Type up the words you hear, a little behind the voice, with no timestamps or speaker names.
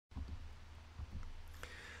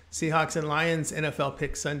Seahawks and Lions NFL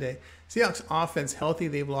pick Sunday. Seahawks offense healthy.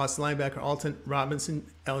 They've lost linebacker Alton Robinson,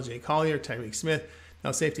 L.J. Collier, Tyreek Smith.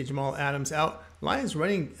 Now safety Jamal Adams out. Lions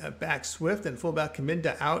running back Swift and fullback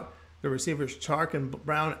Kaminda out. The receivers Chark and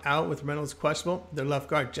Brown out with Reynolds questionable. Their left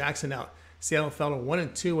guard Jackson out. Seattle fell to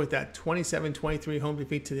 1-2 with that 27-23 home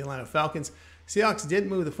defeat to the Atlanta Falcons. Seahawks did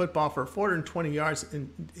move the football for 420 yards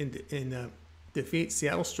in defeat.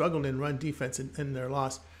 Seattle struggled in run defense in their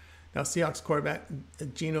loss. Now Seahawks quarterback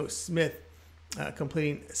Geno Smith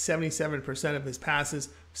completing 77% of his passes,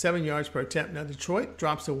 7 yards per attempt. Now Detroit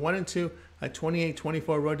drops to 1-2, a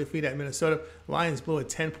 28-24 road defeat at Minnesota. Lions blew a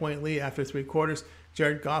 10-point lead after 3 quarters.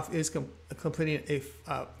 Jared Goff is completing a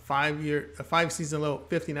 5-season low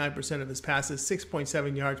 59% of his passes,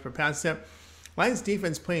 6.7 yards per pass attempt. Lions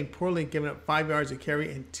defense playing poorly, giving up 5 yards a carry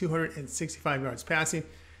and 265 yards passing.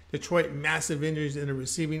 Detroit massive injuries in the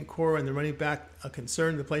receiving core and the running back a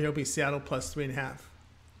concern. The play here will be Seattle plus 3.5.